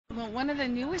Well, one of the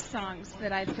newest songs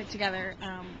that I put together,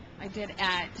 I did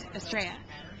at Estrella.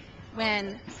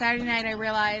 When Saturday night I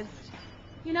realized,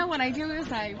 what I do is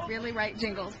I really write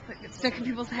jingles that get stuck in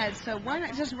people's heads, so why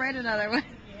not just write another one?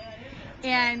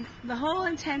 And the whole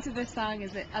intent of this song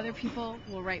is that other people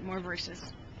will write more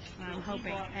verses. I'm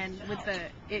hoping. And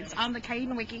it's on the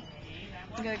Caid Wiki.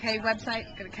 You go to the Caid website,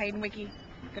 go to Caid Wiki,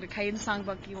 go to Caid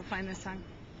Songbook, you will find this song.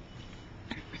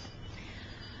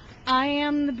 I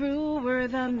am the brewer,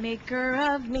 the maker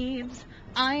of meads.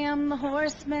 I am the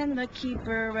horseman, the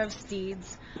keeper of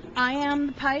steeds. I am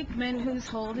the pikeman who's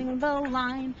holding the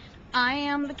line. I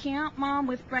am the camp mom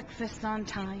with breakfast on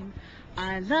time.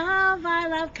 I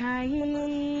love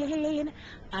Caid.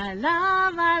 I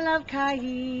love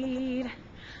Caid.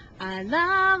 I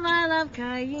love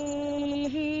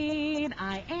Caid.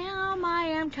 I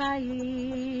am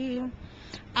Caid.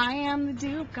 I am the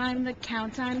duke, I'm the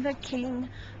count, I'm the king.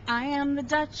 I am the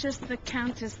duchess, the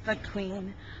countess, the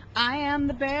queen. I am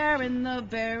the baron, the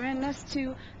baroness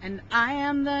too. And I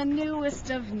am the newest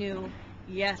of new.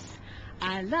 Yes,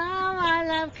 I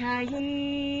love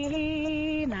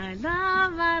Caid. I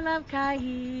love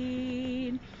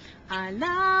Caid. I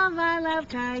love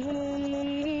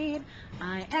Caid.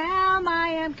 I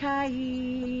am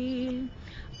Caid.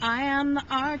 I am the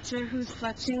archer whose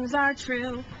fletchings are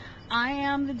true. I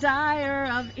am the dyer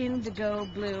of indigo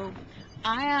blue.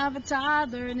 I have a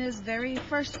toddler in his very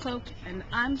first cloak, and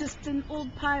I'm just an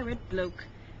old pirate bloke.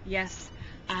 Yes,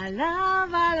 I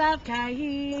love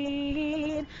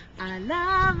Caid. I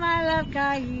love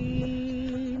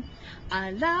Caid.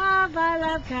 I love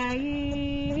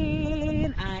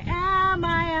Caid. I am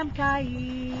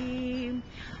Caid.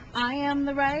 I am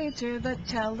the writer, the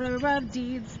teller of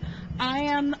deeds. I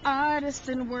am the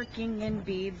artisan working in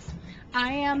beads.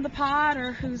 I am the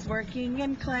potter who's working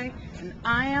in clay, and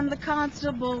I am the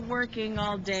constable working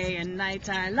all day and night.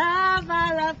 I love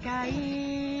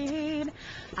Caid.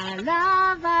 I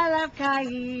love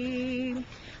Caid.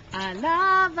 I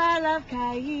love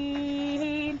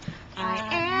Caid. I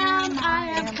am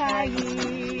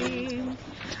Caid.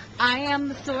 I am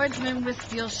the swordsman with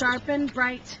steel sharp and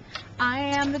bright. I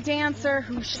am the dancer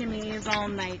who shimmies all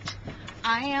night.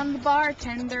 I am the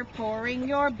bartender pouring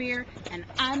your beer, and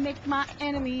I make my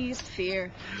enemies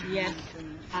fear. Yes,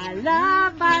 I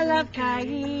love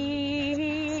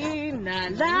Caid. I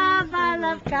love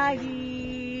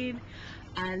Caid.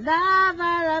 I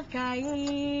love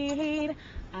Caid.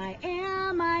 I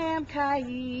am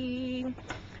Caid.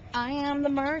 I am the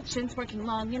merchant working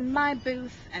long in my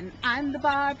booth, and I'm the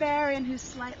barbarian who's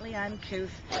slightly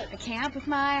uncouth. I camp with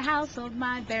my household,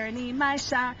 my barony, my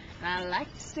shire, and I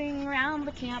like to sing around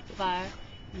the campfire.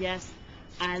 Yes,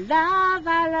 I love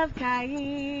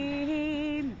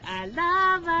Caid. I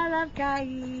love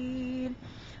Caid.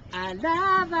 I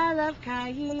love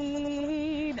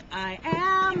Caid. I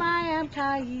am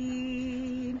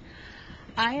Caid.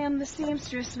 I am the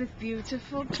seamstress with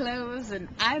beautiful clothes, and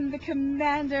I'm the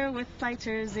commander with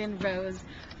fighters in rows.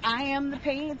 I am the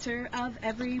painter of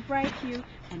every bright hue,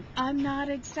 and I'm not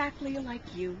exactly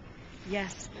like you.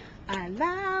 Yes, I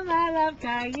love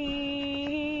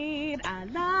Caid. I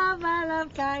love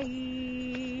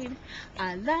Caid.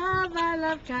 I love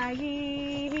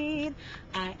Caid.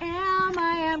 I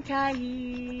am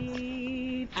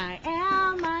Caid. I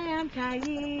am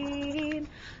Caid.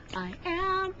 I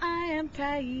am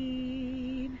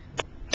Caid.